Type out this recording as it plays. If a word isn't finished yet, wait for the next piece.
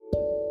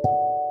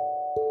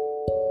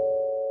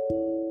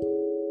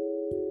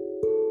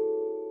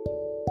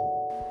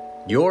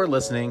You're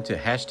listening to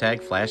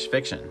Hashtag Flash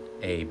Fiction,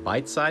 a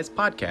bite-sized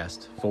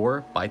podcast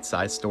for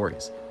bite-sized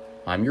stories.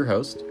 I'm your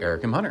host,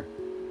 Eric M. Hunter.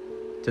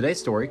 Today's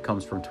story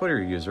comes from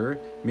Twitter user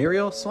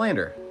Muriel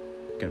Slander.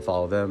 You can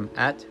follow them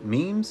at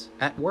Memes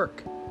at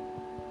Work.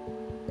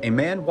 A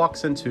man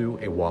walks into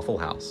a Waffle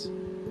House.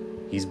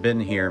 He's been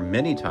here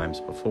many times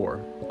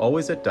before,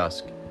 always at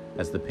dusk,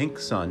 as the pink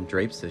sun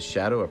drapes his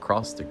shadow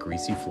across the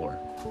greasy floor.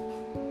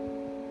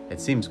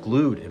 It seems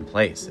glued in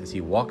place as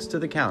he walks to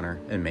the counter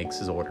and makes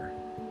his order.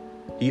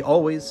 He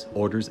always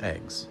orders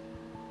eggs,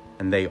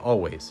 and they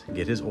always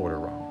get his order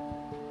wrong.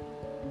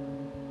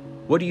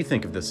 What do you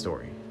think of this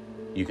story?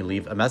 You can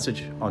leave a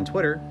message on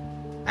Twitter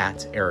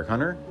at Eric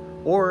Hunter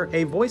or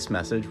a voice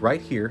message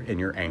right here in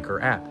your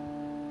Anchor app.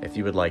 If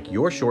you would like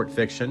your short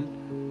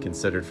fiction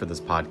considered for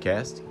this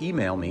podcast,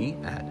 email me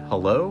at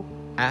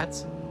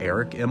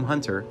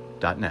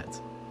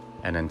hello@ericmhunter.net.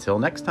 And until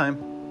next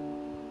time.